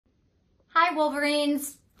Hi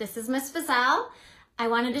Wolverines, this is Miss Fussell. I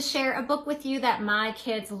wanted to share a book with you that my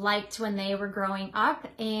kids liked when they were growing up,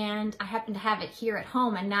 and I happen to have it here at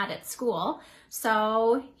home and not at school.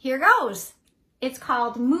 So here goes. It's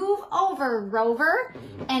called Move Over, Rover,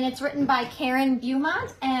 and it's written by Karen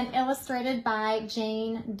Beaumont and illustrated by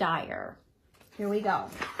Jane Dyer. Here we go.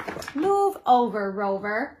 Move over,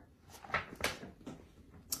 Rover.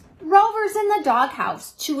 Rover's in the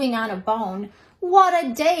doghouse, chewing on a bone. What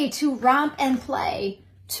a day to romp and play.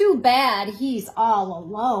 Too bad he's all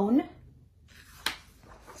alone.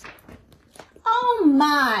 Oh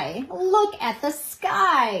my, look at the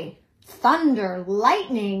sky. Thunder,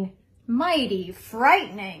 lightning, mighty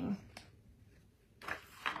frightening.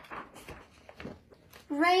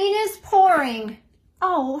 Rain is pouring.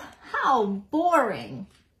 Oh, how boring.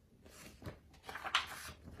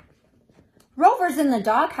 Rover's in the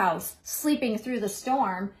doghouse, sleeping through the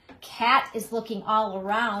storm. Cat is looking all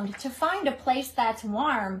around to find a place that's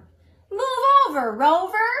warm. Move over,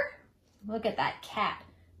 Rover. Look at that cat.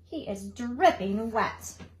 He is dripping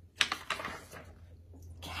wet.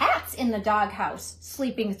 Cat's in the doghouse,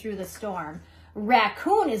 sleeping through the storm.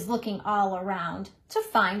 Raccoon is looking all around to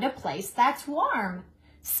find a place that's warm.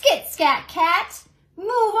 Skit, scat, cat.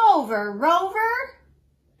 Move over, Rover.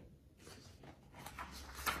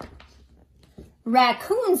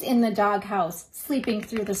 Raccoon's in the doghouse, sleeping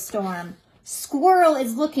through the storm. Squirrel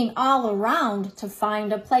is looking all around to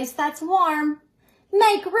find a place that's warm.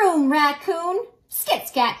 Make room, Raccoon. Skit,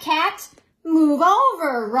 scat, cat. Move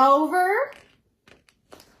over, Rover.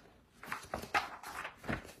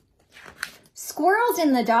 Squirrel's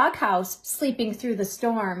in the doghouse, sleeping through the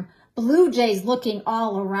storm. Blue Jay's looking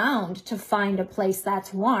all around to find a place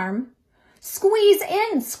that's warm. Squeeze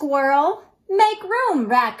in, Squirrel. Make room,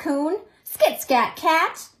 Raccoon. Skit, scat,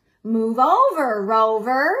 cat. Move over,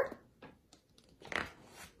 Rover.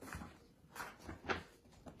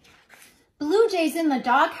 Blue Jay's in the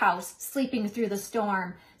doghouse, sleeping through the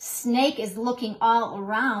storm. Snake is looking all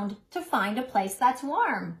around to find a place that's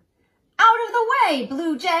warm. Out of the way,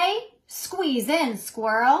 Blue Jay. Squeeze in,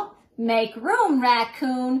 Squirrel. Make room,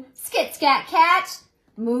 Raccoon. Skit, scat, cat.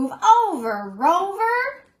 Move over,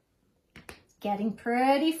 Rover. Getting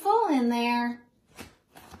pretty full in there.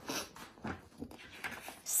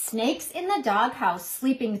 Snake's in the doghouse,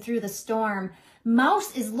 sleeping through the storm.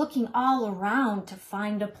 Mouse is looking all around to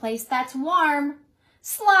find a place that's warm.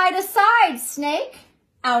 Slide aside, Snake.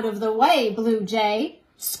 Out of the way, Blue Jay.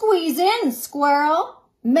 Squeeze in, Squirrel.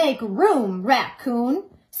 Make room, Raccoon.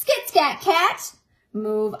 Skit, scat, cat.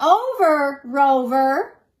 Move over,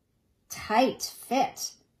 Rover. Tight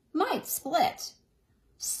fit. Might split.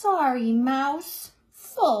 Sorry, Mouse.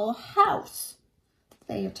 Full house.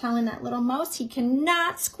 They are telling that little mouse he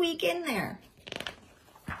cannot squeak in there.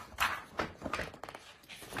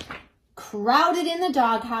 Crowded in the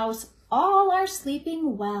doghouse, all are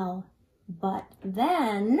sleeping well. But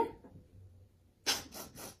then,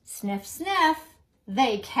 sniff, sniff,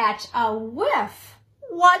 they catch a whiff.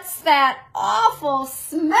 What's that awful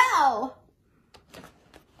smell?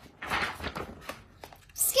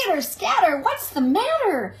 Skitter, scatter, what's the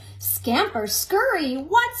matter? Scamper, scurry,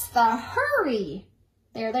 what's the hurry?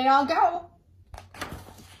 There they all go.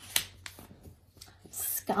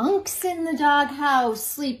 Skunk's in the doghouse,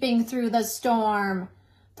 sleeping through the storm.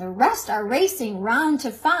 The rest are racing round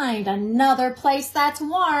to find another place that's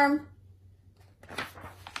warm.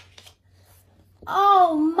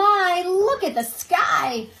 Oh my, look at the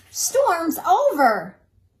sky. Storm's over.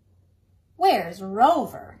 Where's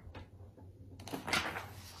Rover?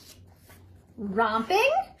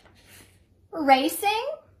 Romping? Racing?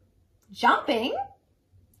 Jumping?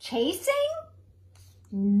 Chasing?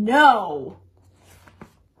 No.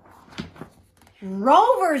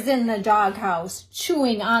 Rover's in the doghouse,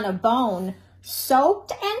 chewing on a bone,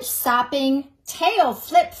 soaked and sopping, tail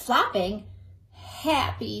flip-flopping,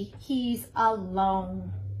 happy he's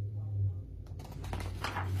alone.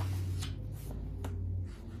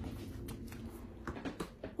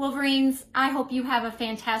 Wolverines, I hope you have a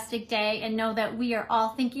fantastic day and know that we are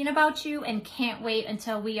all thinking about you and can't wait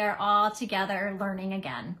until we are all together learning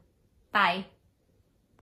again. Bye.